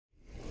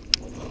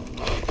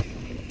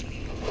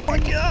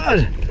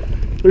God!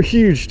 They're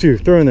huge too.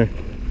 Throw in there.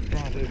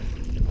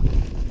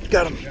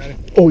 Got him.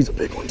 Oh, he's a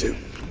big one too.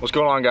 What's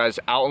going on, guys?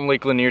 Out in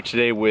Lake Lanier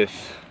today with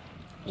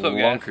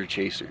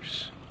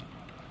LunkerChasers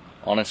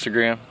on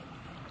Instagram.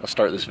 Let's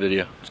start this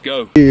video. Let's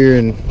go. Here,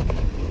 and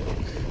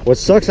what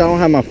sucks, I don't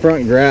have my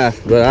front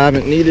graph, but I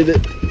haven't needed it.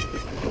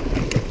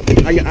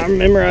 I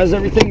memorized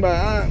everything by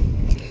eye.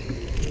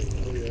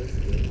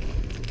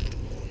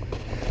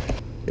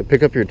 Yeah,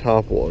 pick up your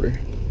top water.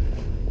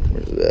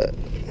 Where's that?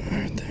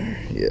 Right there.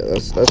 Yeah,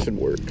 that should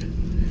work.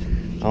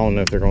 I don't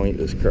know if they're gonna eat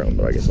this crumb,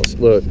 but I guess I'll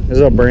look. This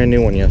is a brand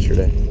new one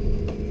yesterday.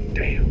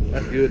 Damn,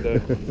 that's good though.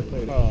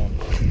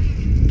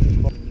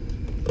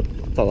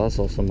 I thought I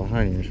saw some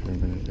behind yours for a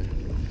minute there.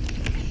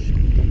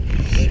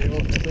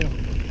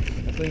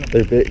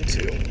 They're big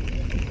too.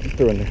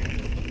 Throw in there.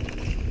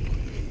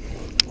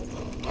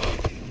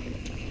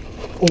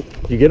 Oh,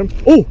 you get them?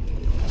 Oh!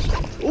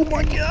 Oh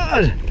my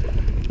God!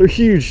 They're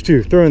huge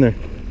too. Throw in there.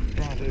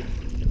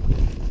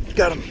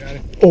 Got him.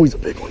 Oh, he's a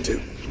big one too.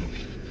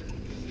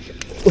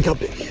 Look how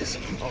big he is.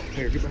 Oh,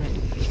 here, get behind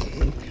me.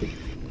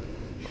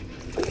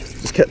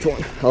 Just catch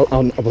one.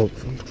 I'll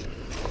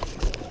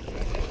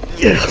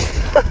yeah.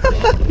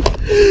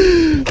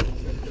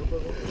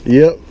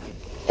 Yep.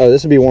 Oh,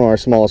 this will be one of our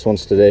smallest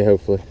ones today,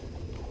 hopefully.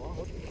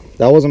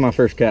 That wasn't my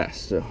first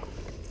cast, so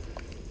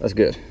that's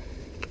good.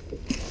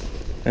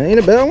 That ain't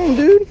a bad one,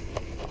 dude.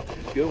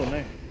 Good one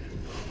there.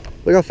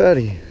 Look how fat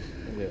he is.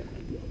 Yeah.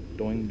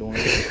 Doing, doing.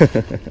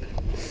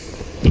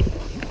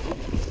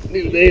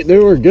 Dude, they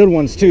were good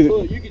ones too.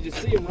 Look, you could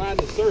just see them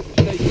riding the surface.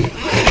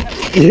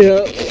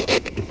 Yeah.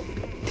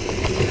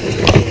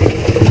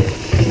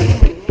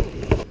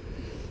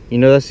 You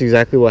know, that's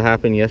exactly what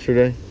happened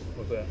yesterday.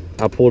 What's that?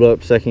 I pulled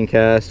up second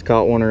cast,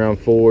 caught one around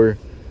 4.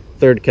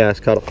 Third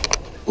cast, caught a...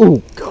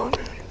 Oh, God.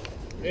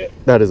 Yeah.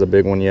 That is a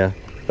big one, yeah.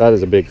 That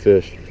is a big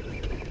fish.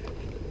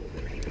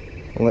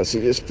 Let's see,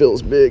 this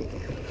feels big.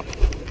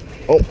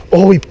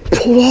 Oh, he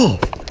pulled off.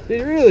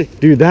 Did he really?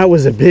 Dude, that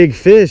was a big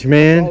fish,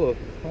 man.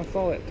 I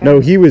saw that. No,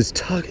 he was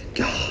tugging.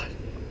 God.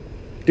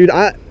 Dude,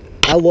 I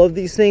love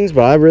these things,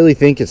 but I really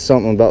think it's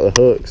something about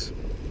the hooks.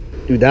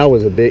 Dude, that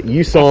was a big...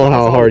 You saw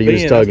how hard he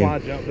was tugging.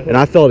 And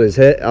I felt his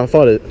head... I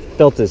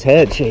felt his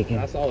head shaking.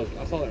 I saw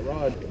that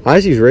rod. I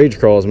just use rage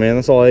crawls, man.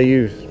 That's all I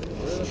use.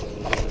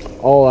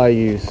 All I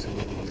use.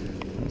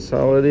 That's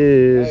all it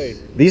is.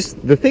 Hey.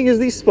 The thing is,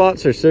 these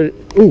spots are so...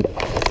 Ooh.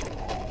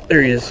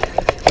 There he is.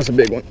 That's a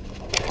big one.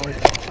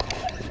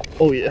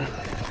 Oh, yeah.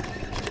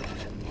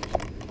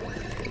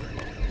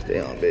 Stay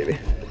on, baby.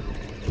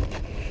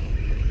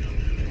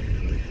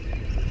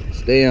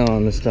 Stay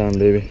on this time,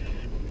 baby.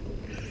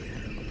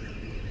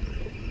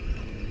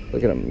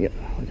 Look at him. Yeah,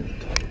 look at him.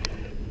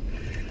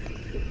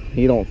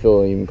 He don't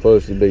feel even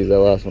close as big as that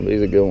last one, but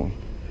he's a good one.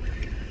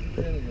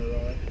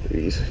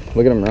 Jeez.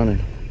 Look at him running.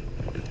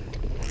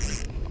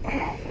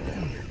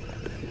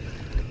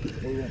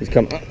 He's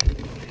coming up.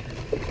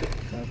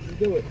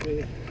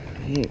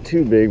 He ain't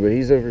too big, but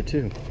he's over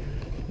 2.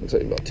 Looks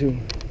like about 2.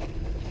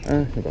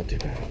 About 2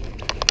 pounds.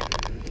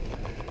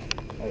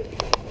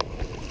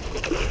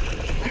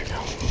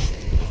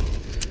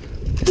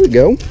 There we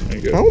go. There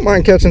you go. I don't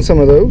mind catching some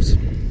of those.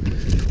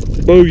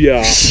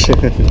 Booyah.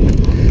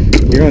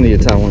 You're gonna need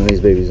to tie one of these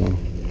babies on.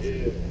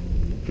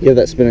 You have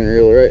that spinning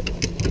reel, right?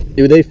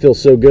 Dude, they feel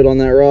so good on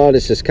that rod.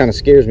 It just kind of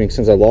scares me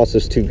since I lost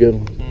those 2 good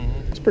ones.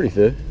 It's pretty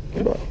fit.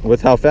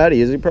 With how fat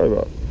he is, he probably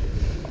about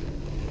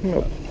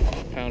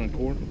Pound and a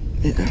quarter?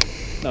 Yeah.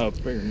 No, it's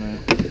bigger than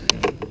that.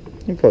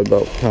 He's probably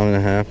about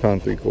 1.5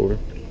 pounds, 1.75 pounds.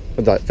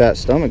 With that fat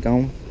stomach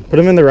on. Put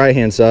him in the right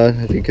hand side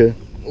if you could.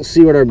 We'll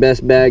see what our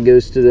best bag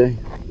goes today.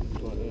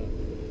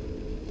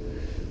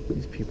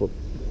 These people.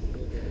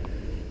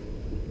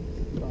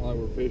 Not like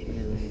we're fishing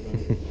or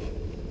anything.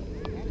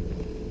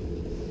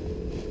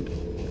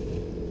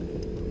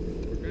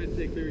 We're trying to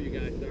stay clear of you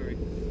guys, sorry.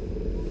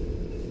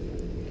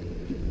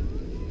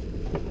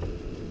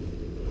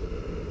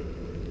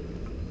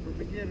 For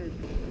beginners.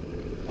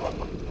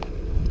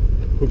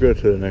 We'll go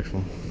to the next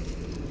one.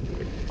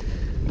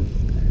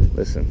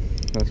 Listen,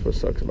 that's what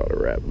sucks about a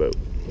rat boat.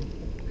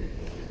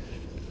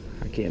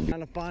 I can't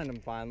trying to find him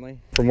finally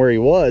from where he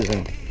was,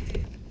 and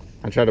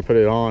I tried to put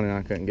it on and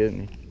I couldn't get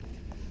any.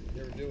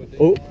 You ever do with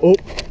Oh,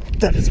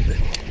 that is a big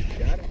one.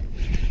 Got it?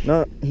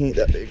 No, he ain't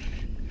that big.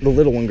 The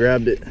little one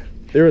grabbed it.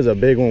 There was a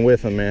big one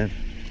with him, man.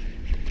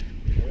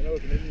 We know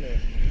it's in there.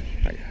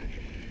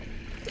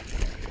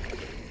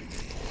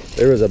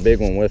 There was a big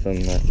one with him.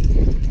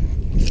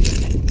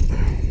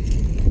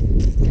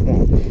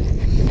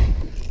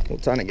 Little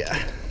tiny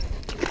guy.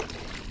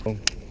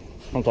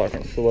 I'm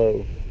talking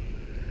slow.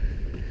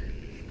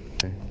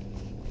 Okay.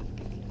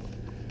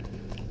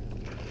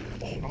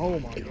 Oh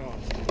my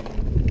gosh.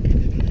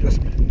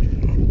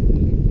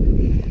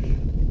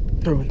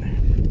 Throw in there.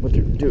 What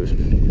you do is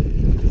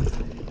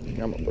I'm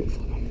gonna move.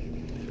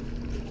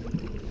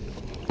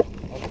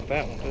 That's a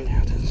fat one too.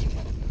 Yeah, it is.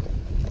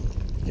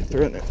 Yeah,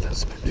 throw in there.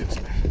 That's what it is,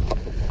 man.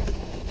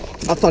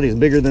 I thought he was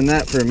bigger than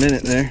that for a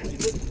minute there. He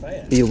looks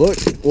fat. He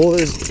looks, well,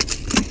 there's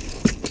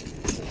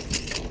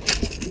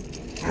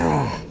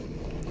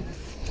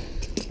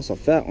a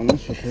fat one,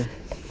 that's for sure.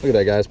 Look at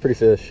that guy, it's pretty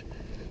fish.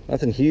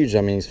 Nothing huge,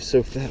 I mean, he's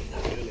so fat.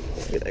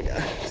 Look at that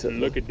guy. So,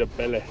 look at the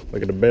belly.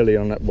 Look at the belly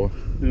on that boy.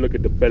 Look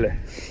at the belly.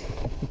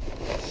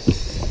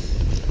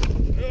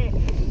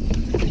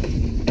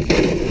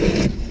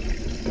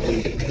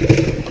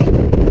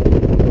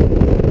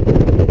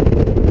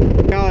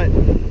 Got it.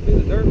 See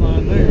the dirt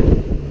line there.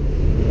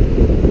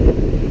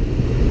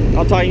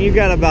 I'll tell you, you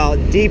got about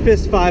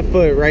deepest 5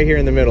 foot right here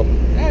in the middle.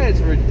 That's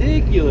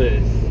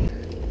ridiculous.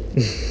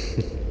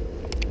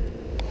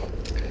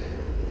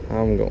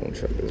 I'm going to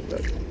check this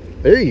back.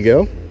 There you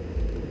go.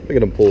 Look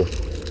at him pull.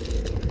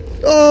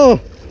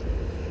 Oh!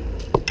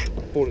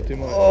 Pulled it too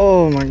much.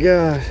 Oh my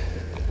God.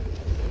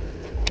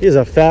 He's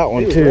a fat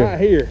one He too. was right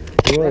here.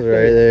 He was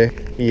right there.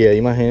 Yeah,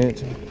 you might hand it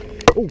to me.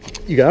 Oh,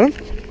 you got him?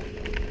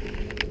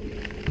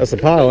 That's a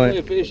pile, There's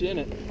ain't a fish in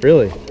it.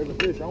 Really? There's a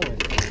fish on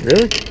it.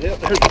 Really? Yep,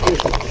 there's a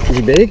fish. Is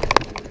he big?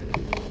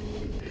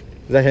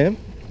 Is that him?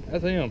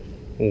 That's him.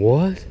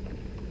 What?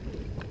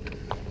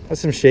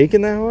 That's him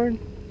shaking that hard?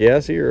 Yeah, I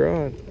see your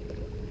rod.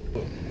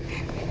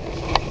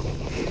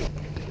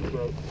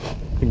 Broke.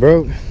 He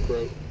broke?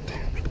 Broke.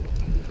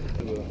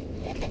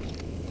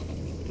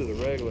 To the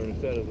regular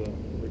instead of the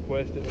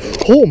requested.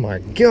 Oh my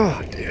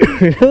God,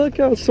 dude. Look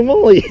how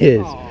small he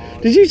is.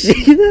 Aww. Did you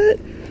see that?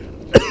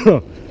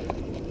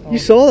 You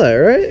saw that,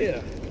 right?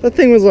 Yeah. That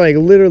thing was like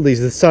literally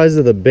the size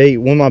of the bait.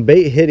 When my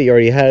bait hit, he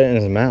already had it in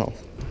his mouth.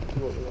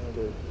 What we're gonna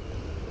do?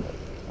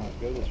 Alright,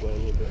 go this way a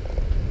little bit.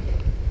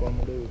 What I'm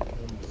gonna do is I'm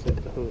gonna set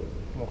the hook.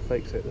 I'm gonna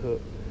fake set the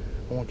hook.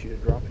 I want you to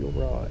drop your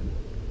rod.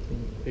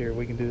 Here,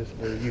 we can do this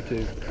for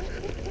YouTube.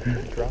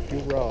 Drop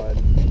your rod,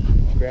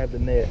 grab the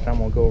net, and I'm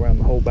gonna go around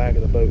the whole back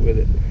of the boat with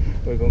it.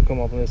 We're gonna come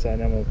up on this side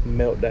and I'm gonna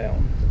melt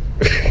down.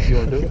 You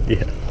wanna do it?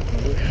 Yeah. You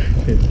wanna do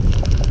it?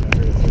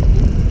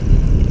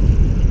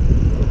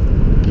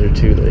 There are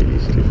two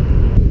ladies too.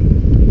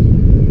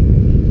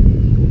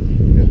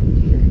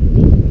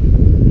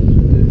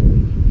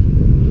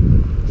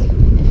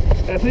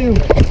 That's him.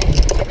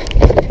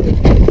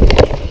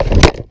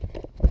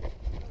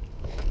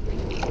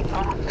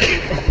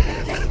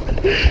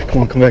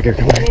 Come on, come back here,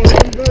 come back. Come on,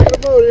 come back in the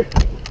boat here.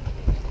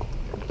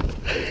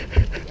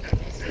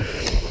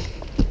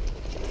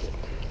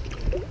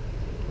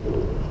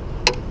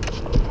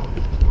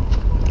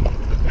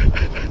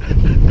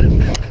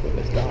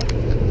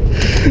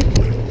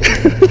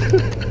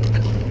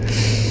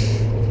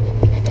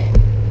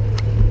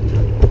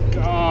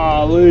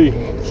 Golly.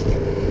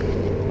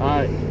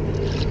 Alright.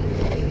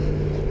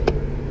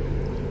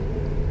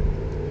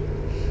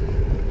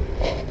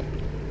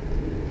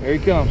 Here he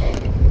comes.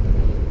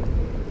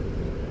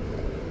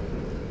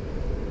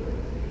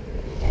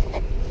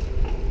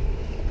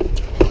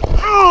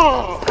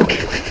 Oh!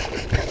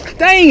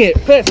 Dang it,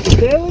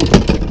 Pescatelli!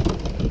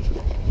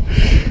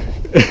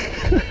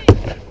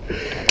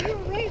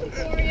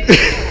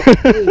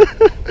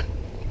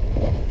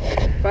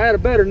 If I had a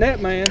better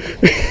net man.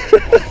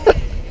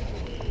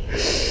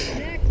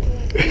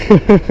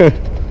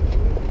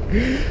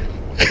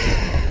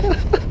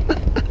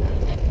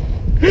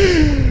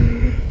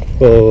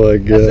 Oh my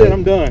God. That's it,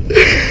 I'm done.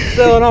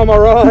 Selling all my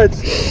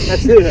rods.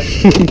 That's it.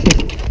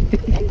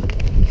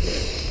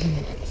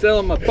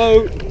 Selling my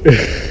boat.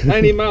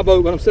 Ain't even my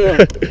boat, but I'm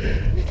selling it.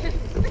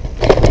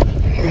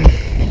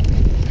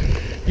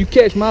 You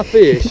catch my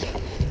fish.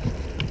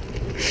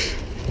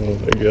 Oh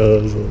my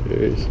God, that's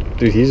hilarious.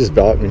 Dude, he just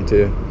bought me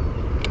too.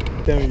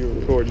 Tell me you were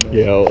recording that.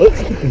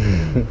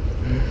 Yeah.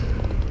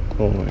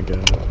 Oh my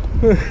God.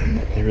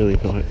 I really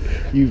thought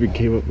you even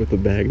came up with the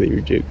bag that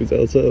your joke was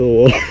outside of the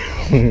water.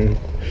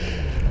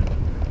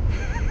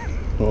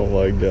 Oh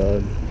my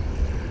God.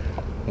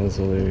 That's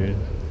hilarious.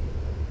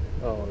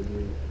 Oh,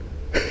 dude.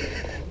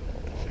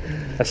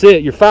 That's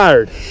it, you're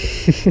fired.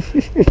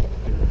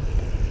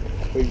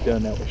 We've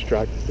done that with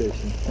striker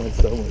fishing. It's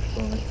so much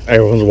fun.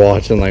 Everyone's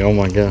watching like, oh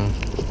my God.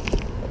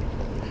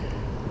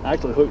 I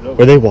actually hooked up.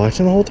 Were they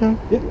watching the whole time?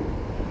 Yeah.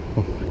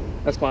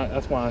 That's why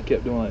I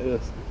kept doing like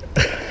this.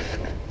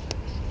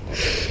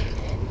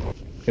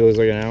 It was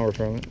like an hour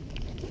from it.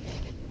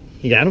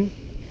 You got him?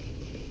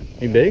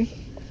 He big?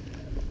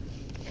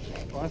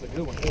 Oh, that's a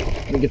good one too.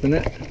 Let me get the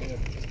net. Yeah.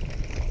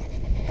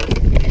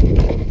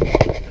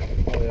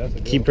 Oh, yeah, that's a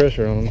good Keep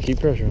pressure on him. Keep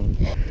pressure on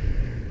him.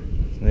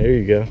 There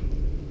you go.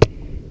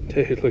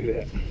 one. Dude, look at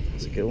that.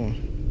 That's a good one.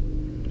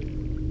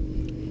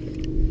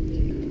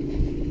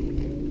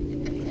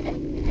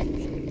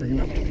 Bring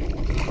him up.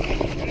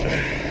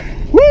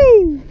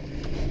 Woo!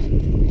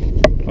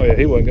 Oh yeah,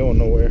 he wasn't going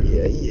nowhere.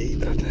 Yeah, he ate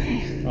that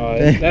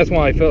thing. That's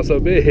why he felt so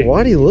big.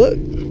 Why'd he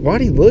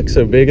look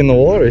so big in the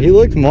water? He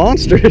looked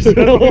monstrous in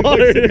the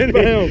water.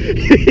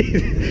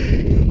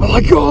 I'm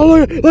like, oh,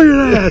 look at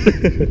that.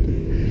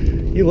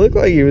 He looked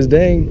like he was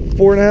dang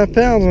 4.5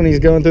 pounds when he's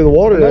going through the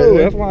water. No,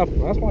 right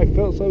that's why he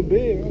felt so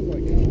big. I was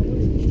like, oh,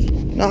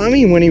 no, I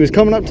mean when he was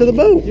coming up to the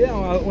boat.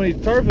 yeah, when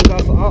he surfaced, I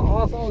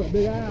saw that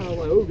big eye. I was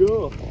like, oh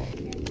god.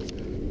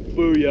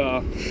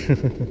 Booyah.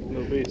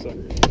 Little beast.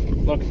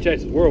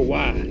 LunkerChasers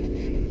worldwide.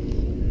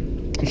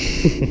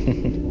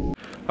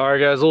 All right,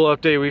 guys, a little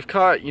update. We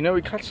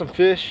caught some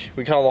fish.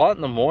 We caught a lot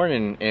in the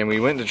morning, and we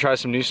went to try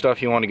some new stuff.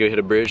 He wanted to go hit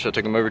a bridge, so I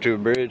took him over to a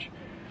bridge.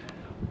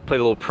 Played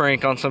a little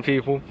prank on some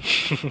people.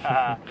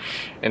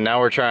 And now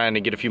we're trying to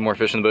get a few more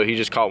fish in the boat. He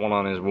just caught one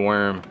on his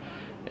worm.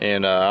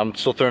 And I'm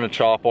still throwing a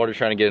chop water,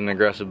 trying to get an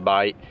aggressive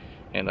bite.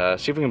 And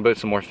see if we can boat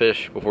some more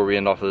fish before we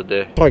end off of the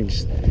day. I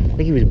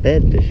think he was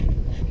bed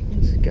fishing.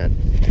 This is good.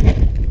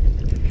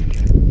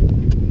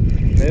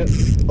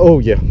 Oh,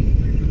 yeah.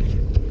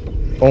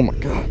 Oh, my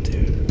God,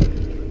 dude.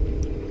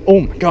 Oh,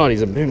 my God,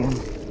 he's a big one.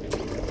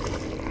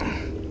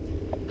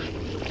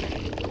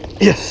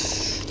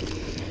 Yes.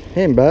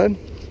 He ain't bad.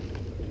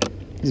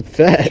 He's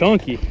fat.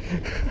 Chunky.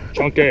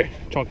 Chunky.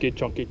 Chunky,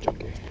 chunky,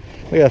 chunky.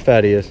 Look how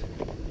fat he is.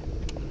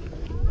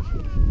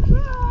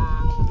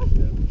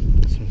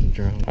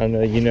 I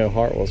know, you know,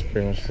 Hartwell's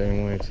pretty much the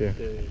same way too.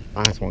 Dude.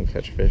 I just want to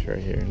catch a fish right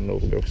here and it'll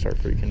go start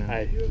freaking out.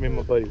 Hey, me and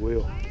my buddy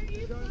Will.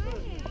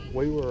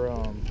 We were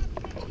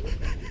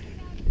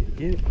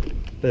get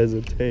it. That is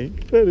a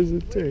tank. That is a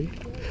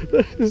tank.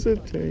 That is a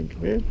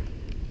tank, man.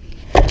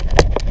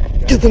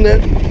 Get the net.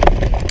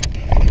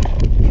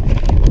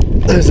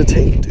 That is a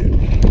tank, dude.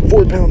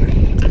 4-pounder.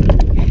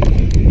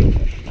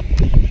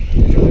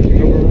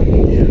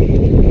 Yeah.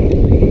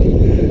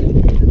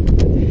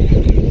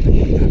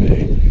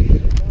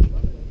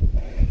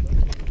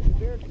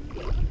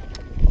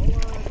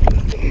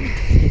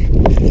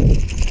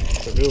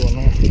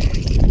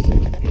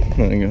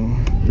 There you go.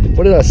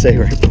 What did I say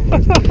right before?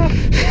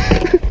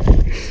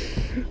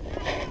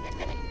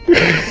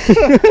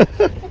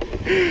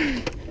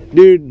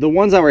 Dude, the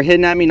ones that were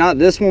hitting at me, not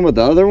this one, but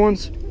the other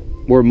ones,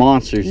 were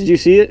monsters. Did you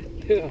see it?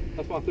 Yeah,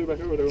 that's why I threw back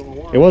over there with my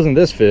worm. It wasn't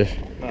this fish.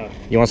 No.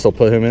 You want to still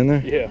put him in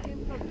there? Yeah.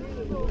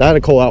 I had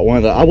to call out one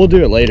of the. I will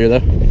do it later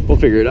though. We'll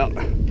figure it out.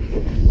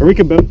 Or we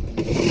could both.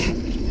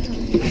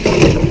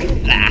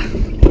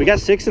 We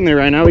got 6 in there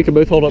right now. We could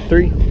both hold up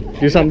 3.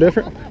 Do something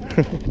different.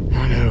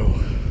 I know.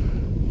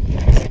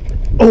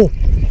 Oh!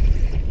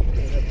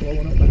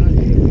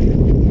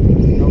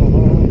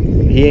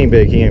 He ain't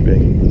big, he ain't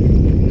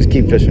big. Just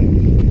keep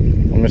fishing.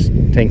 I'm just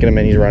tanking him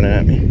and he's running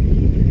at me.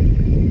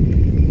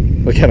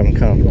 Look at him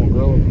come.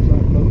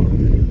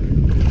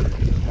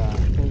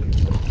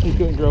 He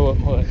couldn't grow up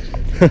much.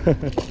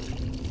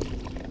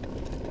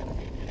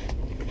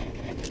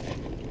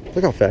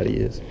 Look how fat he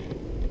is.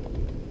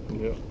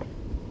 Yeah.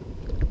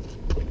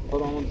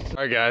 Hold on.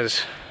 Alright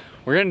guys,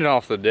 we're ending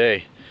off the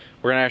day.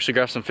 We're gonna actually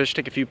grab some fish,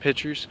 take a few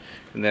pictures,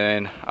 and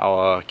then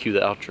I'll cue the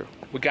outro.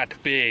 We got the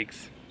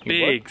bigs.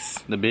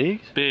 Bigs. The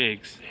bigs?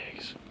 Bigs.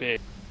 Bigs.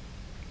 Big.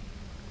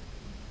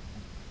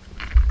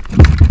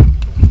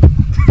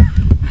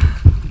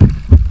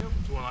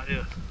 One like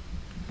this.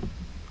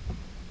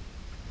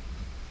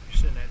 You're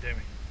sitting there,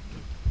 Demi.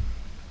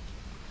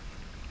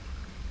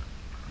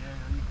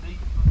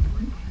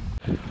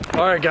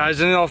 Alright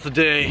guys, ending off the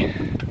day.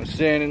 I'm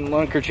staying in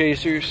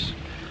LunkerChasers.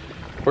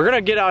 We're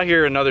gonna get out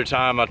here another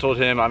time. I told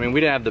him, I mean,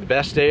 we didn't have the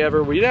best day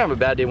ever. We didn't have a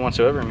bad day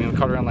whatsoever. I mean, we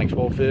caught around like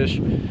 12 fish.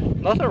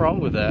 Nothing wrong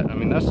with that. I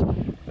mean, that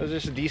was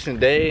just a decent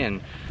day, and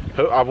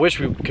I wish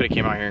we could have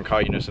came out here and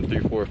caught, you know, some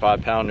 3, 4,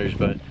 5 pounders,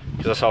 but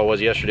because that's how it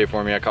was yesterday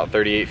for me. I caught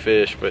 38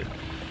 fish, but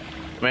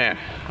man,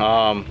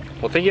 well,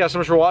 thank you guys so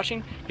much for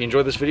watching. If you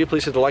enjoyed this video,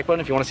 please hit the like button.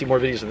 If you want to see more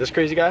videos of this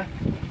crazy guy,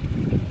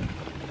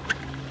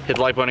 hit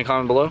the like button and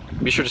comment below.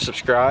 Be sure to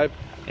subscribe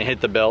and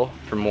hit the bell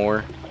for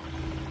more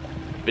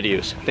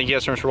videos. Thank you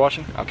guys so much for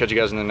watching. I'll catch you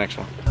guys in the next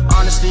one.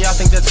 Honestly, I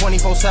think that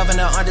 24/7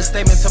 an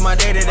understatement to my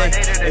day-to-day.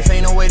 If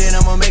ain't no way, then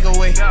I'ma make a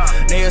way.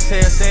 They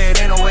say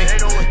it ain't no way.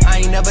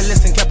 I ain't never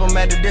listened, kept them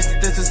at the distance.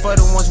 This is for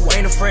the ones who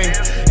ain't afraid.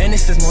 And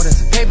this is more than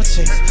some paper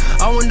chase.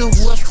 I wonder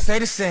who else could say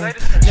the same.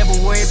 Never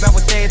worry about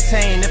what they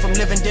attain. If I'm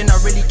living, then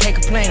I really can't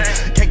complain.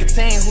 Can't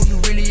contain who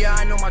you really are.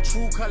 I know my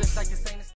true colors like this.